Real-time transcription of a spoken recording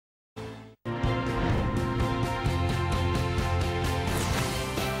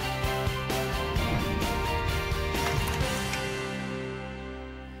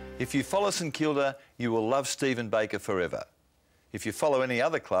If you follow St Kilda, you will love Stephen Baker forever. If you follow any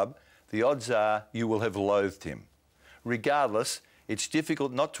other club, the odds are you will have loathed him. Regardless, it's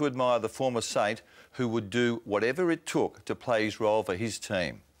difficult not to admire the former Saint who would do whatever it took to play his role for his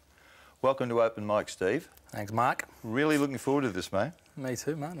team. Welcome to Open Mic, Steve. Thanks, Mark. Really looking forward to this, mate. Me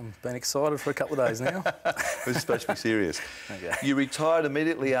too, mate. I've been excited for a couple of days now. This is supposed to be serious. Okay. You retired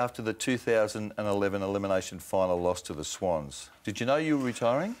immediately after the 2011 elimination final loss to the Swans. Did you know you were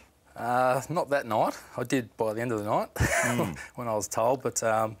retiring? Not that night. I did by the end of the night when I was told, but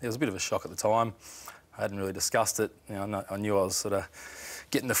it was a bit of a shock at the time. I hadn't really discussed it. You know, I knew I was sort of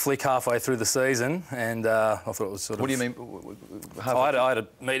getting the flick halfway through the season, and I thought it was sort of... What do you mean? I had a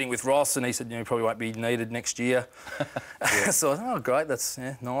meeting with Ross, and he said, you probably won't be needed next year. So I thought, oh, great, that's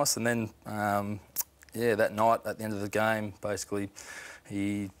nice. And then, that night at the end of the game, basically,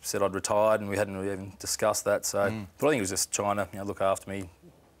 he said I'd retired, and we hadn't really even discussed that. So, but I think he was just trying to look after me.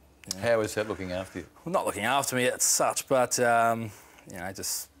 How is that looking after you? Well, not looking after me as such, but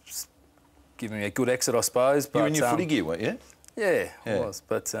just giving me a good exit, I suppose. You were in your footy gear, weren't you? Yeah, I was.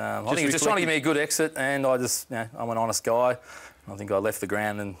 But I think he was just trying to give me a good exit, and I just, I'm an honest guy. I think I left the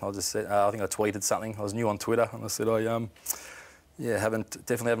ground, and I just said, I think I tweeted something. I was new on Twitter, and I said,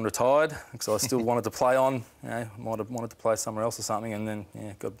 definitely haven't retired, because I still wanted to play on. Might have wanted to play somewhere else or something, and then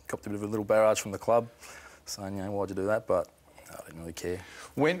copped a bit of a little barrage from the club, saying, why'd you do that? But I didn't really care.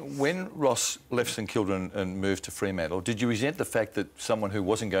 When Ross left St Kilda and moved to Fremantle, did you resent the fact that someone who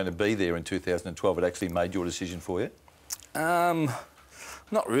wasn't going to be there in 2012 had actually made your decision for you?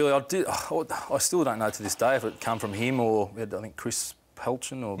 Not really. I still don't know to this day if it come from him or I think Chris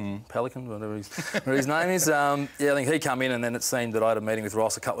Pelchin or Pelican, whatever his name is. I think he come in, and then it seemed that I had a meeting with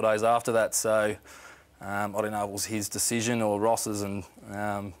Ross a couple of days after that. So I don't know if it was his decision or Ross's, and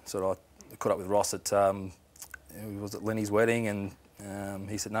so I caught up with Ross at was at Lenny's wedding, and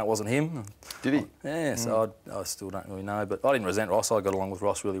he said no, it wasn't him. Did he? Yeah, so I still don't really know, but I didn't resent Ross. I got along with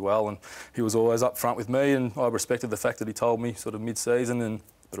Ross really well, and he was always up front with me, and I respected the fact that he told me sort of mid-season,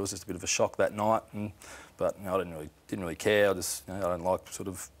 but it was just a bit of a shock that night. But I didn't really care. I just I don't like sort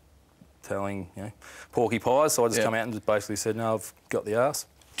of telling porcupines, so I just come out and just basically said no, I've got the arse.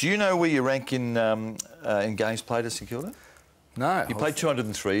 Do you know where you rank in games played at St Kilda? No. You played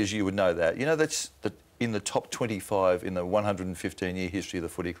 203, as you would know that. You know that's in the top 25 in the 115-year history of the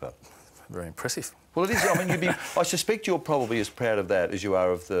footy club. Very impressive. Well, it is. I mean, I suspect you're probably as proud of that as you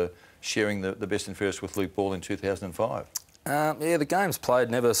are of sharing the best and fairest with Luke Ball in 2005. The games played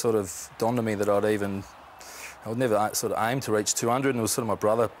never sort of dawned on me that I would never sort of aim to reach 200. And it was sort of my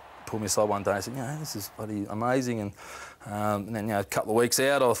brother pulled me aside one day and said, this is bloody amazing. And then, a couple of weeks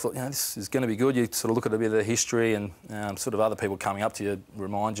out, I thought, this is going to be good. You sort of look at a bit of the history, and sort of other people coming up to you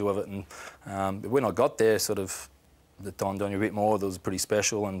remind you of it. And when I got there, sort of, it dawned on you a bit more. That was pretty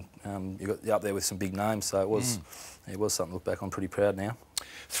special, and you're up there with some big names. So it was something to look back on. Pretty proud now.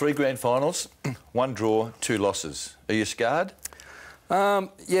 3 grand finals, 1 draw, 2 losses. Are you scarred?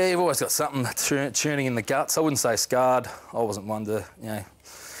 You've always got something churning in the guts. I wouldn't say scarred. I wasn't one to,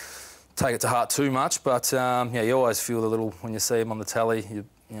 take it to heart too much, but you always feel a little when you see him on the tally. You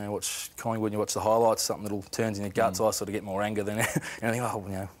watch Collingwood and you watch the highlights, something little turns in your guts. I sort of get more anger than anything.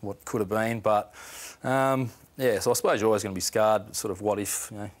 What could have been, but so I suppose you're always going to be scarred. Sort of what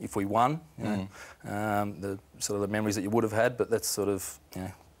if we won? The sort of the memories that you would have had, but that's sort of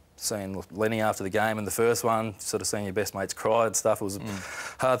seeing Lenny after the game and the first one, sort of seeing your best mates cry and stuff. It was a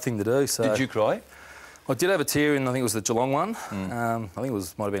hard thing to do. So did you cry? I did have a tear in, I think it was the Geelong one. I think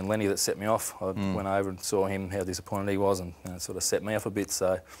it might have been Lenny that set me off. I went over and saw him, how disappointed he was, and it sort of set me off a bit.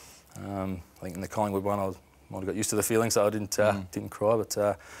 So I think in the Collingwood one, I might have got used to the feeling, so I didn't cry. But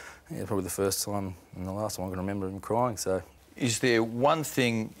probably the first time and the last time I can remember him crying. So, is there one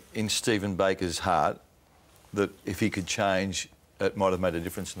thing in Stephen Baker's heart that, if he could change, it might have made a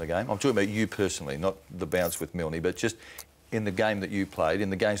difference in the game? I'm talking about you personally, not the bounce with Milne, but just in the game that you played,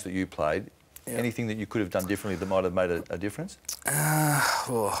 in the games that you played. Anything that you could have done differently that might have made a difference?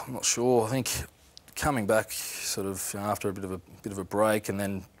 Well, I'm not sure. I think coming back sort of after a bit of a break, and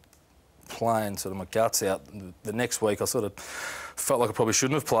then playing sort of my guts out, the next week I sort of felt like I probably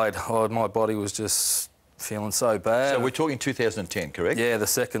shouldn't have played. My body was just feeling so bad. So we're talking 2010, correct? Yeah, the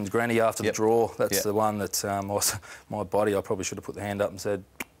second granny after the draw. That's the one that my body, I probably should have put the hand up and said,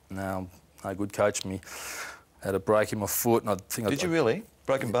 no good, coach. Me had a break in my foot, and I think Did you really?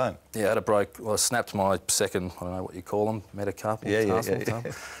 Broken bone? Yeah, I had a break. Well, I snapped my second, I don't know what you call them, metacarpal,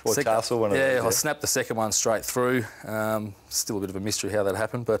 or tarsal, one of those. I snapped the second one straight through. Still a bit of a mystery how that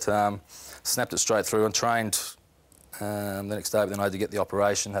happened, but snapped it straight through and trained the next day, but then I had to get the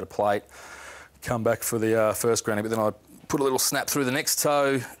operation, had a plate, come back for the first granny, but then I put a little snap through the next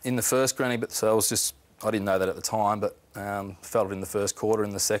toe in the first granny, but so I didn't know that at the time, but felt it in the first quarter, in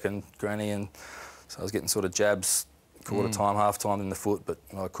the second granny, and so I was getting sort of jabs quarter time, half time in the foot, but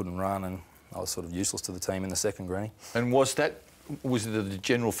I couldn't run, and I was sort of useless to the team in the second granny. And was it the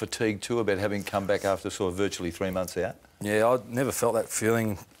general fatigue too about having come back after sort of virtually 3 months out? Yeah, I never felt that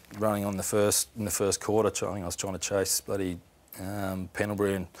feeling running in the first quarter. I think I was trying to chase bloody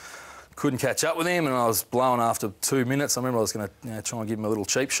Pendlebury and couldn't catch up with him, and I was blowing after 2 minutes. I remember I was going to try and give him a little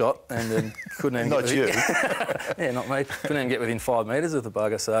cheap shot, and then couldn't even Not you. Yeah, not me. Couldn't even get within 5 metres of the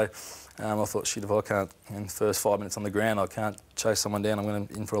bugger. So I thought, shit, if I can't, in the first 5 minutes on the ground, I can't chase someone down, I'm going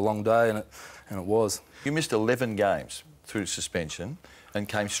in for a long day, and it was. You missed 11 games through suspension and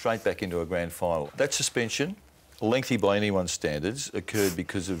came straight back into a grand final. That suspension, lengthy by anyone's standards, occurred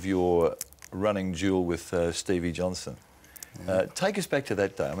because of your running duel with Stevie Johnson. Take us back to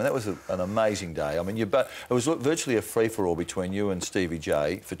that day. I mean, that was an amazing day. I mean, it was virtually a free-for-all between you and Stevie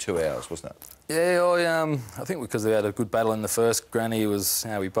J for 2 hours, wasn't it? Yeah, I think because we had a good battle in the first granny,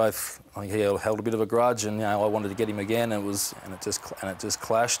 we both, I think he held a bit of a grudge, and I wanted to get him again, and it just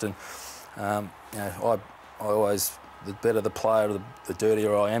clashed, and I always, the better the player, the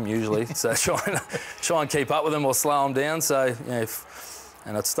dirtier I am usually. So try and keep up with them or slow them down. So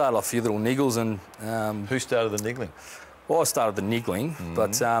and I'd started off a few little niggles, and who started the niggling? Well, I started the niggling,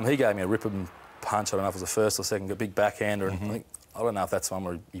 but he gave me a ripping punch. I don't know if it was the first or second, a big backhander, and I don't know if that's the one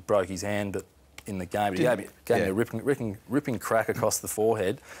where he broke his hand, but in the game, he gave me a ripping crack across the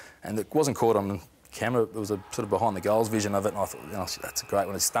forehead, and it wasn't caught on camera. It was a sort of behind the goals vision of it, and I thought, that's a great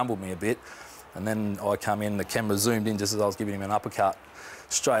one. It stumbled me a bit, and then I come in, the camera zoomed in just as I was giving him an uppercut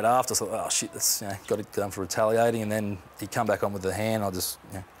straight after. So I thought, oh shit, that's got it done for retaliating, and then he come back on with the hand. I just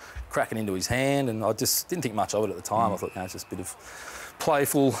cracking into his hand, and I just didn't think much of it at the time. I thought, it's just a bit of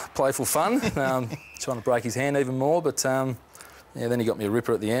playful fun, trying to break his hand even more. But then he got me a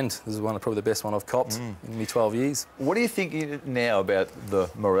ripper at the end. This is probably the best one I've copped in my 12 years. What do you think now about the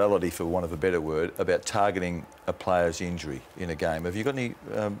morality, for want of a better word, about targeting a player's injury in a game? Have you got any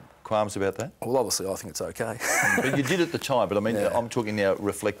qualms about that? Well, obviously, I think it's okay. But you did at the time. But I mean, I'm talking now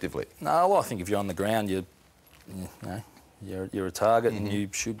reflectively. No, well, I think if you're on the ground, you're a target, and you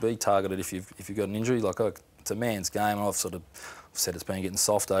should be targeted if you've got an injury. Like, it's a man's game, and I've sort of said it's been getting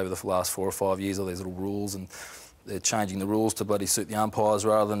soft over the last 4 or 5 years, all these little rules, and they're changing the rules to bloody suit the umpires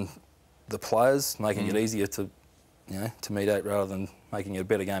rather than the players, making it easier to mediate rather than making it a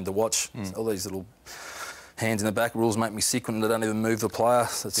better game to watch. All these little hands in the back rules make me sick when they don't even move the player.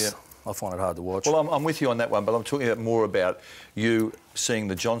 I find it hard to watch. Well, I'm with you on that one, but I'm talking more about you seeing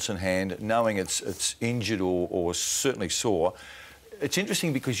the Johnson hand, knowing it's injured or certainly sore. It's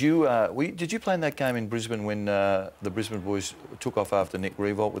interesting because did you play in that game in Brisbane when the Brisbane boys took off after Nick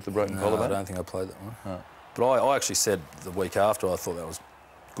Revolt with the broken collarbone? I don't think I played that one. No. But I actually said the week after I thought that was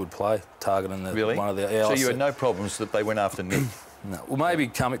good play, targeting one of the... Yeah, so you had no problems that they went after Nick? No. Well, maybe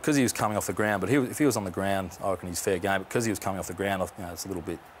because he was coming off the ground, but if he was on the ground, I reckon he's fair game. But because he was coming off the ground, it's a little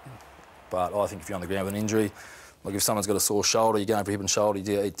bit... But I think if you're on the ground with an injury, like if someone's got a sore shoulder, you're going for hip and shoulder,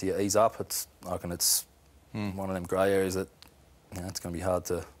 you ease up. I reckon it's one of them grey areas that it's going to be hard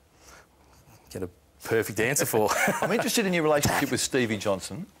to get a perfect answer for. I'm interested in your relationship with Stevie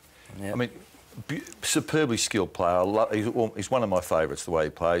Johnson. Yep. I mean, superbly skilled player. He's one of my favourites, the way he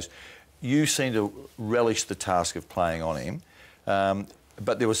plays. You seem to relish the task of playing on him.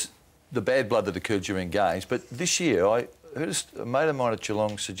 But there was the bad blood that occurred during games. But this year, I heard a mate of mine at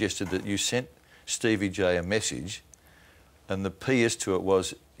Geelong suggested that you sent Stevie J a message, and the PS to it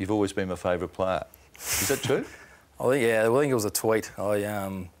was, "You've always been my favourite player." Is that true? I think it was a tweet. I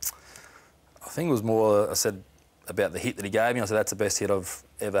think it was more. I said about the hit that he gave me. I said that's the best hit I've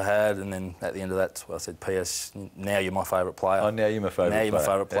ever had, and then at the end of that, I said, "PS, now you're my favourite player." Oh, now you're my favourite player. Now you're my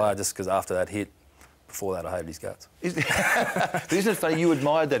favourite player, just because after that hit. Before that, I hated his guts. But isn't it funny? You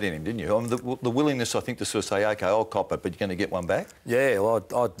admired that in him, didn't you? I mean, the willingness, I think, to sort of say, OK, I'll cop it, but you're going to get one back? Yeah, well,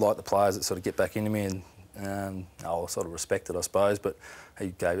 I'd like the players that sort of get back into me, and I'll sort of respect it, I suppose, but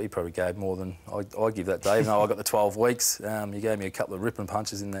he probably gave more than I give that day. Even though I got the 12 weeks, he gave me a couple of ripping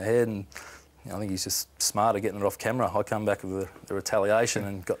punches in the head, and I think he's just smart at getting it off camera. I come back with the retaliation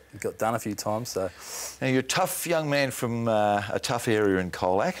and got done a few times. So now, you're a tough young man from a tough area in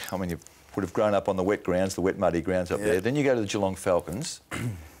Colac. I mean, you would have grown up on the wet grounds, the wet muddy grounds up there. Then you go to the Geelong Falcons.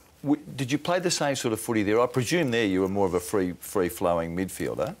 Did you play the same sort of footy there? I presume there you were more of a free-flowing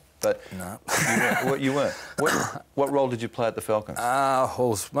midfielder. But no. You weren't. What role did you play at the Falcons? I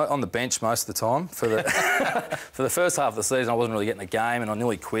was on the bench most of the time. For the first half of the season, I wasn't really getting a game, and I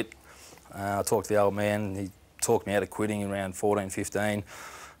nearly quit. I talked to the old man. He talked me out of quitting around 14, 15.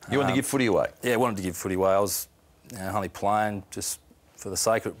 You wanted to give footy away? Yeah, I wanted to give footy away. I was only playing just for the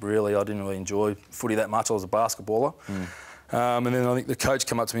sake of it, really. I didn't really enjoy footy that much. I was a basketballer. And then I think the coach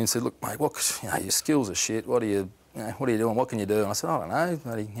came up to me and said, "Look, mate, your skills are shit. What are you doing? What can you do?" And I said, "I don't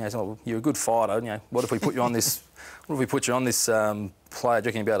know." And he said, "Well, you're a good fighter. What if we put you on this? What if we put you on this player? Do you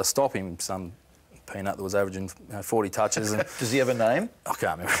reckon you'd be able to stop him?" Some peanut that was averaging 40 touches. And Does he have a name? I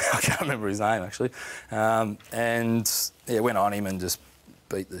can't remember his name actually. And went on him and just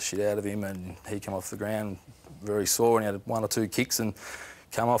beat the shit out of him, and he came off the ground very sore, and he had 1 or 2 kicks and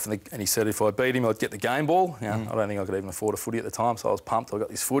come off, and he said if I beat him I'd get the game ball. I don't think I could even afford a footy at the time, so I was pumped. I got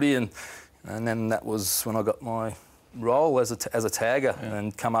this footy, and then that was when I got my role as a tagger,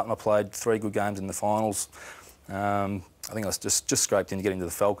 and come up and I played 3 good games in the finals. I think I was just scraped in to get into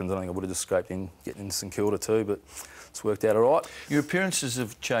the Falcons. I don't think I would have just scraped in getting into St Kilda too, but it's worked out all right. Your appearances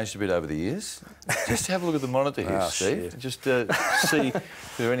have changed a bit over the years. Just have a look at the monitor here, Steve. Shit. Just see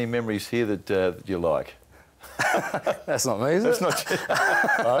if there are any memories here that you like. That's not me, is it? That's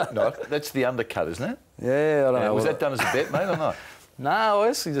not. No, that's the undercut, isn't it? Yeah, I don't know. Was that done as a bet, mate, or not? No, I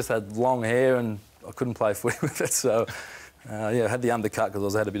actually just had long hair and I couldn't play footy with it, so I had the undercut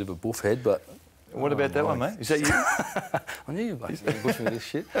because I had a bit of a buff head, but... What about that one, mate? Is that you? I knew you bushing with this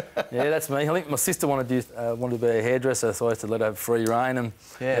shit. Yeah, that's me. I think my sister wanted to be a hairdresser, so I had to let her have free rein, and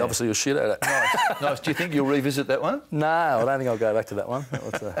obviously you're shit at it. Nice. Do you think you'll revisit that one? No, I don't think I'll go back to that one.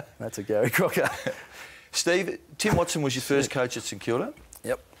 That's a Gary Crocker. Steve, Tim Watson was your first coach at St Kilda.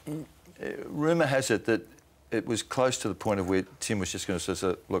 Yep. Rumour has it that it was close to the point of where Tim was just going to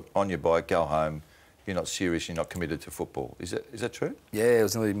say, "Look, on your bike, go home. You're not serious. You're not committed to football." Is that true? Yeah, it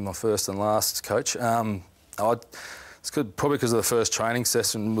was nearly my first and last coach. It's good, probably because of the first training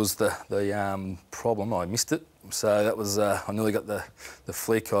session was the problem. I missed it, so that was I nearly got the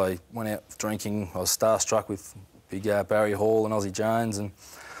flick. I went out drinking. I was starstruck with big Barry Hall and Aussie Jones, and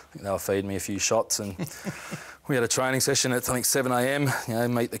I think they were feeding me a few shots. And we had a training session at I think 7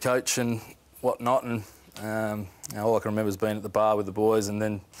 a.m. Meet the coach and whatnot, and all I can remember is being at the bar with the boys, and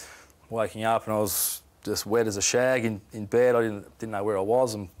then waking up and I was just wet as a shag in bed. I didn't know where I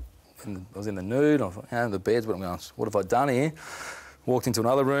was, and I was in the nude. I was the beds, but I'm going, what have I done here? Walked into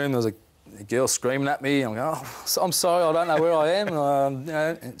another room. There was a girl screaming at me. I'm going, I'm sorry, I don't know where I am.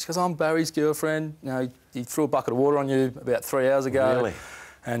 And she goes, I'm Barry's girlfriend. He threw a bucket of water on you about 3 hours ago. Really?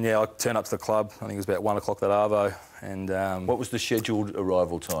 And I turned up to the club. I think it was about 1 o'clock that arvo. And what was the scheduled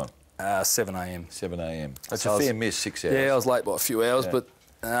arrival time? 7 a.m. 7 a.m. That's so a fair miss, 6 hours. Yeah, I was late by a few hours, but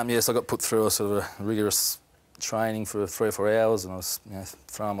yes, I got put through a sort of a rigorous training for 3 or 4 hours, and I was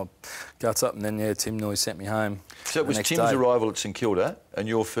throwing my guts up, and then Tim nearly sent me home. So it was Tim's arrival at St Kilda and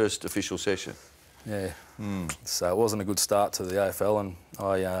your first official session. Yeah. So it wasn't a good start to the AFL, and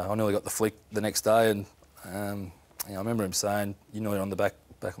I nearly got the flick the next day, and I remember him saying, "You're nearly on the back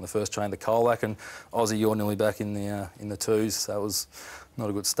on the first train, the Colac, and Aussie, you're nearly back in the twos." So it was not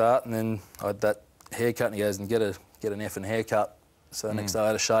a good start, and then I had that haircut, and he goes, "And get an effing haircut." So the next day I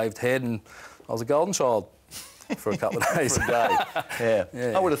had a shaved head, and I was a golden child for a couple of days. For a day.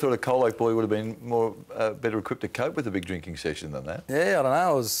 Yeah. I would have thought a Colac boy would have been more better equipped to cope with a big drinking session than that. Yeah, I don't know.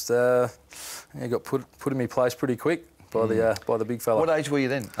 I was got put in my place pretty quick by the big fella. What age were you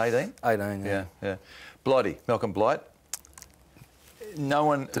then? 18? 18. Yeah. Blighty, Malcolm Blight. No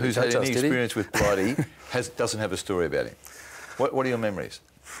one who's had any experience with Blighty doesn't have a story about him. What are your memories?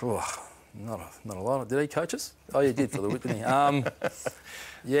 Not a lot. Did he coach us? Oh, he did for the whip, didn't he?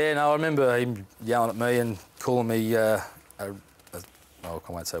 I remember him yelling at me and calling me. I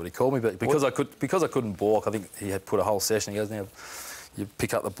won't say what he called me, but because I couldn't balk, I think he had put a whole session. He goes, "Now, you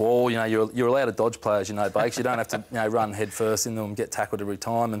pick up the ball. You're allowed to dodge players. Bakes. You don't have to run head first into them, get tackled every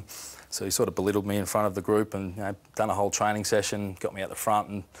time." And so he sort of belittled me in front of the group, and done a whole training session, got me out the front,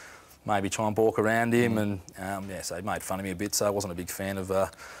 and maybe try and balk around him, and so he made fun of me a bit. So I wasn't a big fan of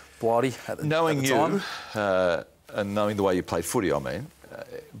Blighty at the time. Knowing you and knowing the way you played footy, I mean,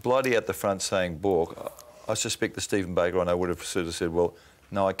 Blighty at the front saying balk, I suspect the Stephen Baker I know would have sort of said, "Well,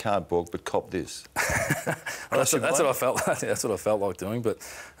 no, I can't balk, but cop this." That's what I felt. That's what I felt like doing. But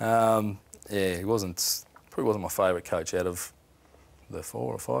he probably wasn't my favourite coach out of the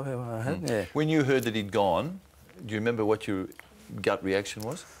 4 or 5 I had. Yeah. When you heard that he'd gone, do you remember what your gut reaction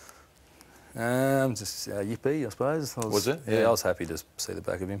was? Just yippee, I suppose. Was it? Yeah, I was happy to see the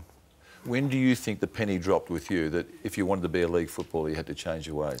back of him. When do you think the penny dropped with you that if you wanted to be a league footballer, you had to change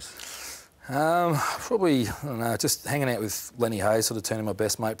your ways? Probably, I don't know, just hanging out with Lenny Hayes, sort of turning my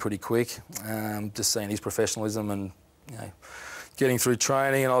best mate pretty quick. Just seeing his professionalism and getting through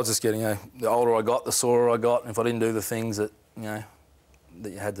training, and I was just getting the older I got, the sorer I got. And if I didn't do the things that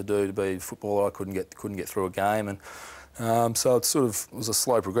that you had to do to be a footballer, I couldn't get through a game. And So it sort of was a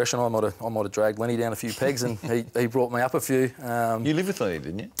slow progression. I might have dragged Lenny down a few pegs, and he brought me up a few. You lived with Lenny,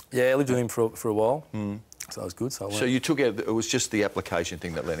 didn't you? Yeah, I lived with him for a while. So it was good. So you took out, it was just the application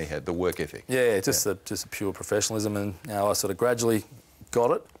thing that Lenny had, the work ethic. Yeah, just a pure professionalism, and I sort of gradually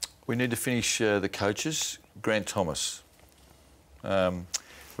got it. We need to finish the coaches. Grant Thomas. What are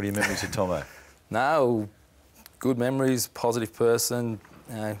your memories of Tomo? No, good memories, positive person,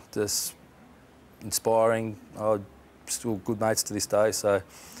 just inspiring. Still good mates to this day, so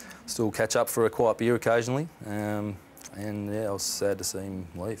still catch up for a quiet beer occasionally. And yeah, I was sad to see him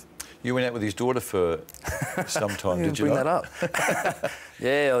leave. You went out with his daughter for some time, did you bring not? that up?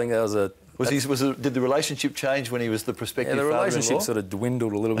 Yeah, I think that was a... Did the relationship change when he was the prospective father-in-law? Yeah, the relationship sort of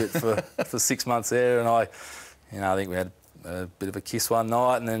dwindled a little bit for 6 months there, and I think we had a bit of a kiss one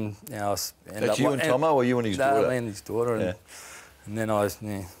night, and then That's you and Tomo, or you and his daughter? No, me and his daughter, and then I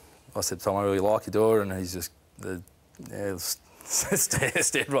said, Tom, I really like your daughter, and he's just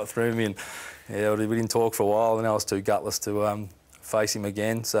stared right through me, and we didn't talk for a while, and I was too gutless to face him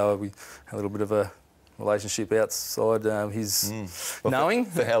again, so we had a little bit of a relationship outside his knowing.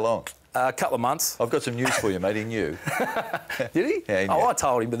 For how long? A couple of months. I've got some news for you, mate. He knew. Did he? Yeah, he knew. I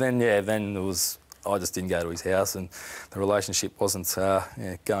told him, but then it was... I just didn't go to his house, and the relationship wasn't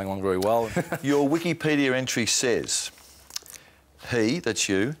going on very well. Your Wikipedia entry says, he, that's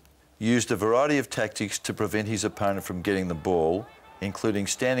you, used a variety of tactics to prevent his opponent from getting the ball, including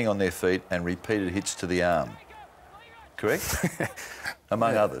standing on their feet and repeated hits to the arm. Correct?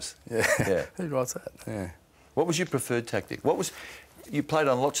 Among others. Yeah. Who writes that? Yeah. What was your preferred tactic? You played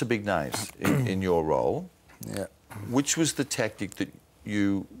on lots of big names in your role. Yeah. Which was the tactic that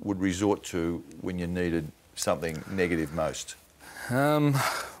you would resort to when you needed something negative most? The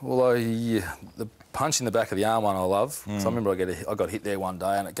punch in the back of the arm one I love. So I remember I got hit there one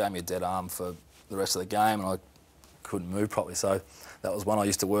day, and it gave me a dead arm for the rest of the game, and I couldn't move properly. So that was one I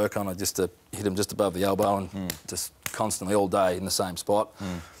used to work on. I just hit him just above the elbow, and just constantly all day in the same spot.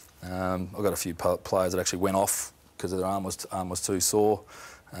 I got a few players that actually went off because their arm was too sore.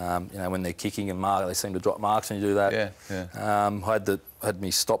 When they're kicking and they seem to drop marks when you do that. I had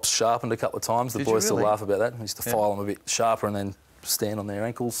me stops sharpened a couple of times. The boys still laugh about that. I used to file them a bit sharper and then stand on their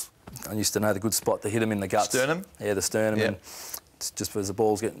ankles. I used to know the good spot to hit them in the guts. Sternum? Yeah, the sternum. And it's just as the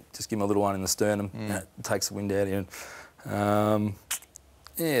ball's getting, just give them a little one in the sternum. It takes the wind out of you.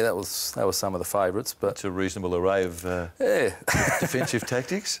 That was some of the favourites. But it's a reasonable array of defensive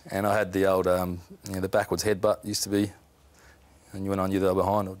tactics. And I had the old the backwards headbutt used to be. And when I knew they were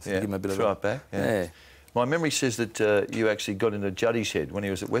behind, I'd give him a bit of it back. Yeah. My memory says that you actually got into Juddy's head when he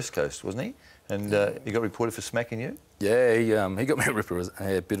was at West Coast, wasn't he? And he got reported for smacking you. Yeah, he got me a ripper,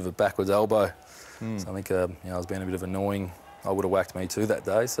 a bit of a backwards elbow. So I think I was being a bit of annoying. I would have whacked me too that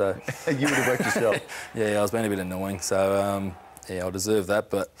day. So you would have whacked yourself. Yeah, I was being a bit annoying. So I deserved that,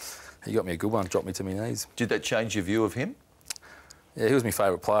 but he got me a good one, dropped me to my knees. Did that change your view of him? Yeah, he was my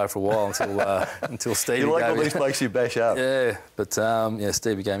favourite player for a while until Stevie. You like all these blokes who bash up? Yeah, but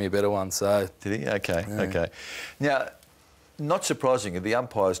Stevie gave me a better one. So did he? Okay. Now, not surprisingly, the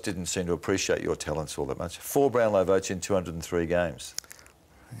umpires didn't seem to appreciate your talents all that much. 4 Brownlow votes in 203 games.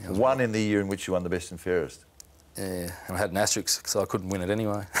 Yeah, one in the year in which you won the best and fairest. Yeah, and I had an asterisk, so I couldn't win it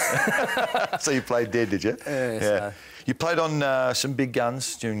anyway. So you played dead, did you? Yeah. So. You played on some big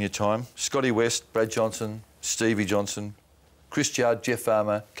guns during your time. Scotty West, Brad Johnson, Stevie Johnson, Chris Judd, Jeff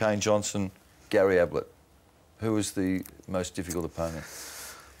Farmer, Kane Johnson, Gary Ablett. Who was the most difficult opponent?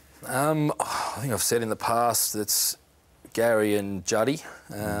 I think I've said in the past it's Gary and Juddy.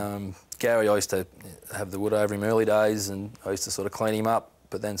 Gary, I used to have the wood over him early days, and I used to sort of clean him up.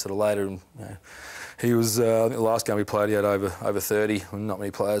 But then sort of later, he was. I think the last game we played, he had over 30. Not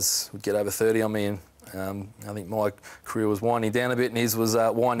many players would get over 30 on me, and I think my career was winding down a bit, and his was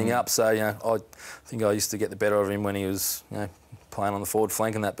winding up. So I think I used to get the better of him when he was playing on the forward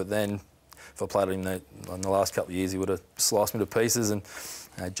flank and that. But then, if I played him in the last couple of years, he would have sliced me to pieces. And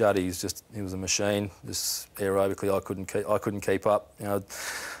Juddy, he was a machine. Just aerobically, I couldn't keep up. I'd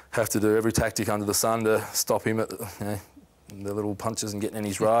have to do every tactic under the sun to stop him at the little punches and getting in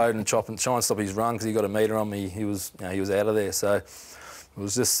his road and try and stop his run because he got a metre on me. He was out of there. So it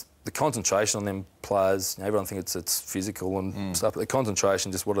was just the concentration on them players. Everyone thinks it's physical and stuff, but the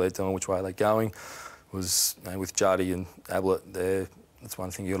concentration, just what are they doing, which way are they going, was with Juddy and Ablett there. That's one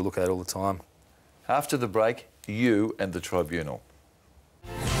thing you got to look at all the time. After the break, you and the tribunal.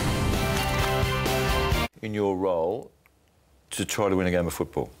 In your role to try to win a game of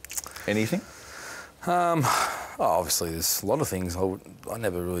football, anything? Obviously, there's a lot of things. I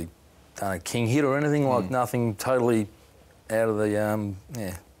never really done a king hit or anything like nothing totally out of the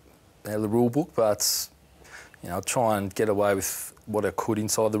rule book. But I'd try and get away with what I could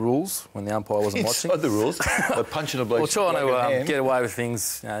inside the rules when the umpire wasn't watching. Inside the rules? Like punching a bloke. Well, trying to get away with things,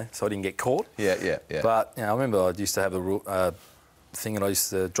 so I didn't get caught. Yeah. But, I remember I used to have the thing that I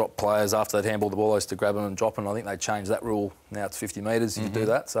used to drop players after they'd handball the ball. I used to grab them and drop them. I think they changed that rule. Now it's 50 metres, you do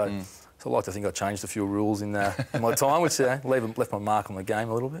that. So I like to think I changed a few rules in my time, which left my mark on the game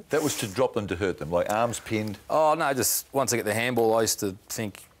a little bit. That was to drop them to hurt them, like arms pinned? Oh, no, just once I get the handball, I used to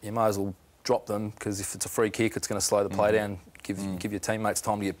think you might as well drop them, because if it's a free kick, it's going to slow the play down, give your teammates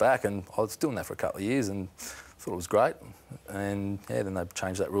time to get back. And I was doing that for a couple of years and thought it was great. And, then they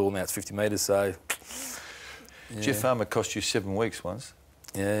changed that rule. Now it's 50 metres, so... Yeah. Jeff Farmer cost you 7 weeks once.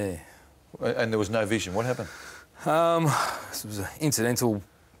 Yeah. And there was no vision. What happened? This was an incidental,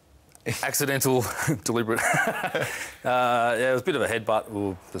 accidental, deliberate. It was a bit of a headbutt. We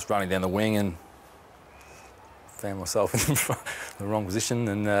were just running down the wing and found myself in the wrong position,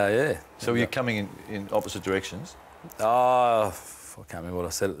 and So were you coming in opposite directions? I can't remember what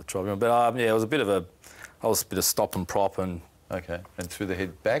I said at the tribunal, but it was a bit of stop and prop and. Okay, and threw the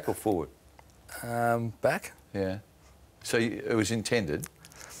head back or forward? Back. Yeah. So it was intended?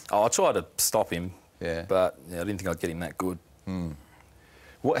 I tried to stop him. Yeah. But I didn't think I'd get him that good. How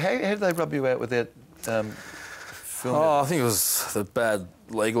did they rub you out with that film? I think it was the bad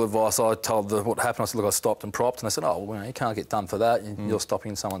legal advice. I told what happened. I said, look, I stopped and propped, and they said, you can't get done for that. You're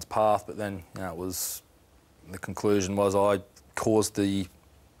stopping someone's path. But then, it was the conclusion was I caused the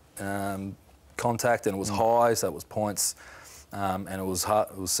contact, and it was high, so it was points, and it was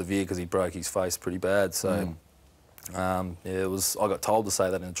severe because he broke his face pretty bad. So. It was. I got told to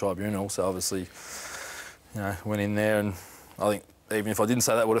say that in the tribunal, so obviously, went in there, and I think even if I didn't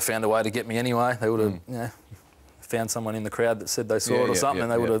say that, would have found a way to get me anyway. They would have, found someone in the crowd that said they saw it or something,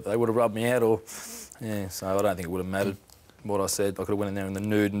 and they would have rubbed me out, or So I don't think it would have mattered what I said. I could have went in there in the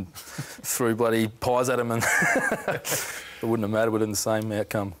nude and threw bloody pies at them, and it wouldn't have mattered. We'd have the same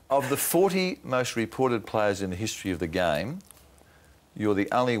outcome. Of the 40 most reported players in the history of the game, you're the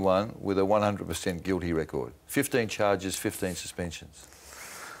only one with a 100% guilty record. 15 charges, 15 suspensions.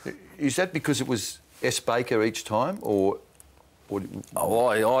 Is that because it was S. Baker each time, or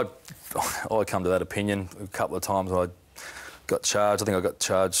I come to that opinion. A couple of times I got charged. I think I got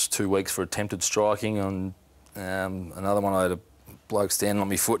charged 2 weeks for attempted striking. On another one, I had a bloke standing on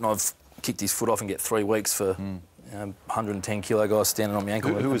my foot, and I've kicked his foot off and get 3 weeks for 110 kilo guy standing on my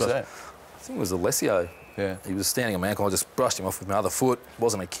ankle. Who was that? I think it was Alessio. Yeah. He was standing on my ankle. I just brushed him off with my other foot. It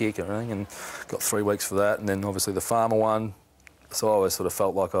wasn't a kick or anything, and got 3 weeks for that. And then obviously the Farmer one. So I always sort of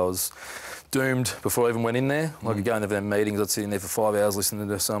felt like I was doomed before I even went in there. I could go into them meetings. I'd sit in there for 5 hours listening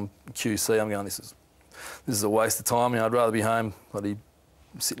to some QC. I'm going, this is a waste of time. I'd rather be home, bloody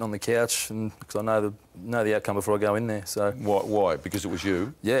sitting on the couch, and because I know the outcome before I go in there. So why? Because it was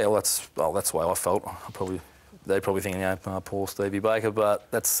you? Yeah. Well, that's the way I felt. They probably think, poor Stevie Baker,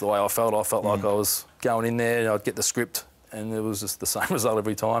 but that's the way I felt. I felt like I was going in there, I'd get the script, and it was just the same result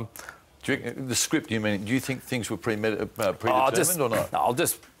every time. Do you, the script, do you think things were predetermined or not? No,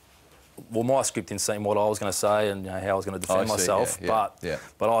 my script didn't seem what I was going to say and how I was going to defend myself. But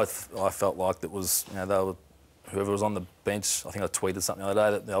I felt like that was, whoever was on the bench, I think I tweeted something the other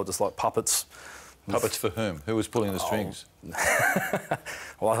day that they were just like puppets. Puppets for whom? Who was pulling the strings?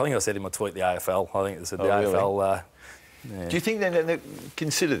 Well, I think I said in my tweet the AFL. I think it said the AFL. Really? Do you think that,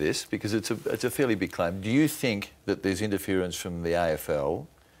 consider this, because it's a fairly big claim, do you think that there's interference from the AFL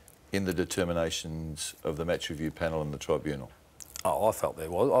in the determinations of the match review panel and the tribunal? Oh, I felt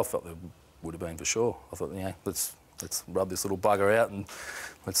there was. I felt there would have been for sure. I thought, let's rub this little bugger out and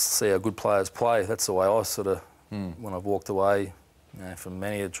let's see how good players play. That's the way I sort of, when I've walked away from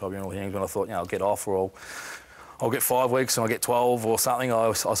many of the tribunal hearings, when I thought, I'll get off, or I'll get 5 weeks and I'll get 12 or something,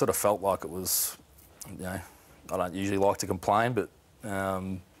 I sort of felt like it was, I don't usually like to complain, but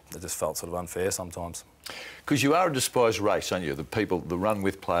it just felt sort of unfair sometimes. Because you are a despised race, aren't you? The run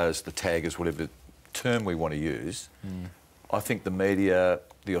with players, the taggers, whatever term we want to use. I think the media,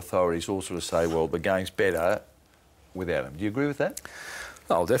 the authorities all sort of say, well, the game's better without them. Do you agree with that?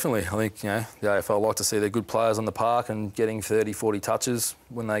 Oh, definitely. I think, the AFL like to see their good players on the park and getting 30, 40 touches.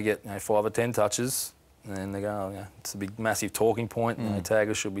 When they get 5 or 10 touches, and then they go, it's a big, massive talking point.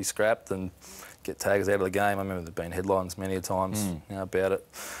 Taggers should be scrapped and get taggers out of the game. I remember there been headlines many a times about it.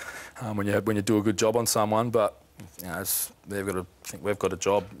 When you do a good job on someone, but they've got to think we've got a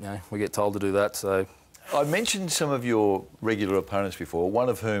job. We get told to do that. So I mentioned some of your regular opponents before. One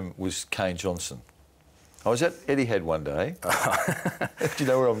of whom was Kane Johnson. I was at Etihad one day. Do you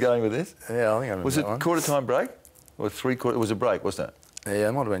know where I'm going with this? Yeah, I think I remember. Was it quarter time break or 3/4? It was a break, wasn't it? Yeah,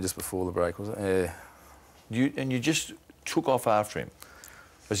 it might have been just before the break, was it? Yeah. You just took off after him,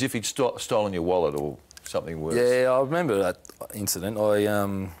 as if he'd stolen your wallet or something worse? Yeah, I remember that incident. I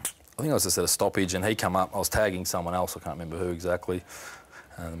think I was just at a stoppage and he come up. I was tagging someone else. I can't remember who exactly.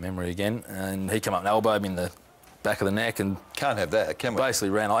 The memory again. And he came up and elbowed me in the back of the neck and... Can't have that, can we? Basically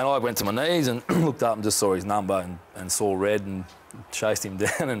ran. And I went to my knees and looked up and just saw his number and saw red and chased him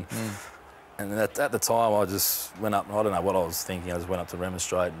down. And at the time, I just went up. I don't know what I was thinking. I just went up to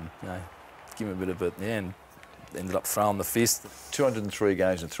remonstrate and, you know, give him a bit of it. Yeah, and ended up throwing the fist. 203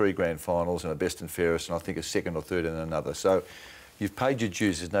 games and 3 grand finals and a best and fairest, and I think a second or third in another. So you've paid your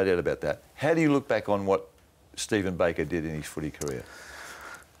dues. There's no doubt about that. How do you look back on what Stephen Baker did in his footy career?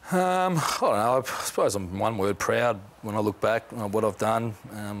 I don't know. I suppose I'm one word proud when I look back on what I've done.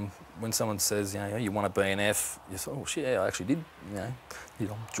 When someone says, you know, you want a BNF, you say, oh shit, yeah, I actually did. You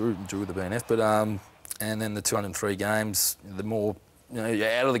know, drew the BNF. But and then the 203 games, the more, you know, you're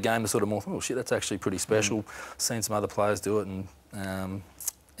out of the game, the sort of more, oh shit, that's actually pretty special. Seen some other players do it, and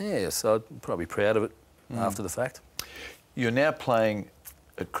yeah, so I'd probably be proud of it after the fact. You're now playing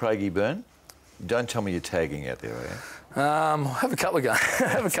at Craigieburn. Don't tell me you're tagging out there, are you? I have a couple of games.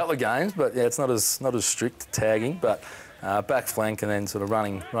 have a couple of games, but yeah, it's not as strict tagging. But back flank and then sort of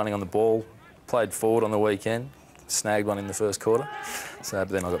running on the ball. Played forward on the weekend. Snagged one in the first quarter. So but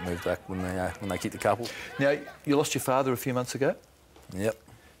then I got moved back when they kicked a couple. Now you lost your father a few months ago. Yep.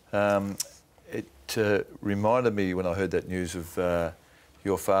 It reminded me when I heard that news of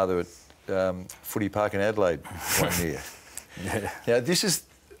your father at Footy Park in Adelaide one year. Yeah. Now this is,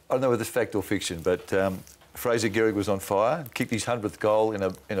 I don't know whether it's fact or fiction, but Fraser Gehrig was on fire, kicked his 100th goal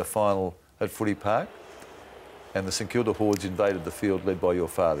in a final at Footy Park, and the St Kilda Hordes invaded the field led by your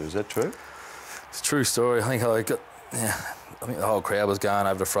father. Is that true? It's a true story. I think the whole crowd was going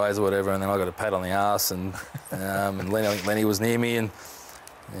over to Fraser or whatever, and then I got a pat on the arse, and Lenny was near me, and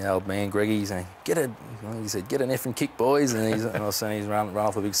the old man Greggy saying, he said, get an effing kick, boys, and I was saying he's run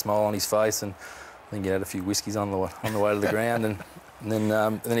off with a big smile on his face, and I think he had a few whiskies on the way to the ground, and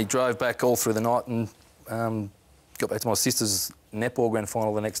then he drove back all through the night and got back to my sister's netball grand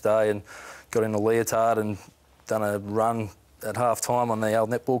final the next day and got in a leotard and done a run at half-time on the old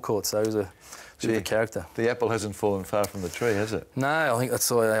netball court, so he was a bit of a character. The apple hasn't fallen far from the tree, has it? No, I think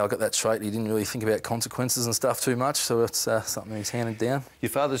that's why I got that trait. He didn't really think about consequences and stuff too much, so it's something he's handed down. Your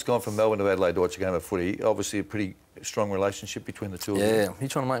father's gone from Melbourne to Adelaide to watch a game of footy. Obviously a pretty strong relationship between the two of you. Yeah, you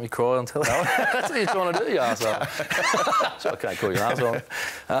trying to make me cry on telly? That's what you're trying to do, you arsehole. So I can't call you an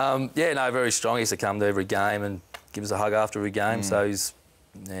arsehole. Yeah, no, very strong. He used to come to every game and give us a hug after every game, so he's...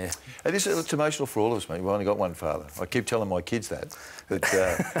 Yeah. It's emotional for all of us, mate. We've only got one father. I keep telling my kids that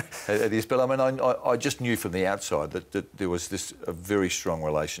it is. But I mean, I just knew from the outside that there was a very strong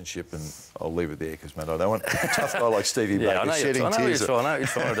relationship, and I'll leave it there because, mate, I don't want a tough guy like Stevie Baker shedding tears. I know what you're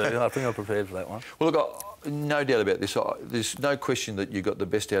trying to do. I think I'm prepared for that one. Well, look, no doubt about this. There's no question that you got the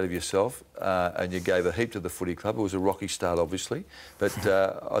best out of yourself, and you gave a heap to the footy club. It was a rocky start, obviously, but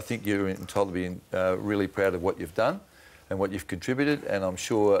I think you're entitled to be really proud of what you've done and what you've contributed, and I'm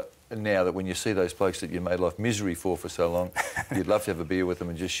sure now that when you see those blokes that you made life misery for so long, you'd love to have a beer with them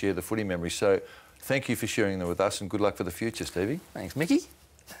and just share the footy memories. So thank you for sharing them with us, and good luck for the future, Stevie. Thanks, Mickey.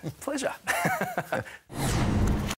 Pleasure.